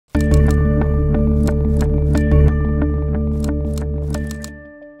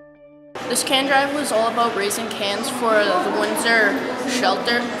This can drive was all about raising cans for the Windsor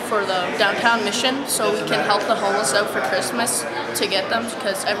shelter for the downtown mission, so we can help the homeless out for Christmas to get them,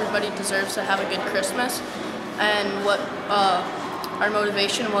 because everybody deserves to have a good Christmas. And what our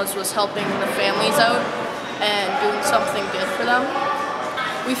motivation was helping the families out and doing something good for them.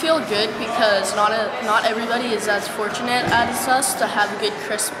 We feel good because not everybody is as fortunate as us to have a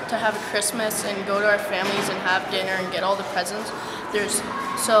Christmas and go to our families and have dinner and get all the presents.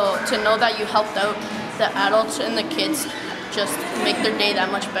 So to know that you helped out the adults and the kids just make their day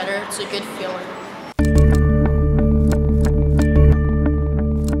that much better. It's a good feeling.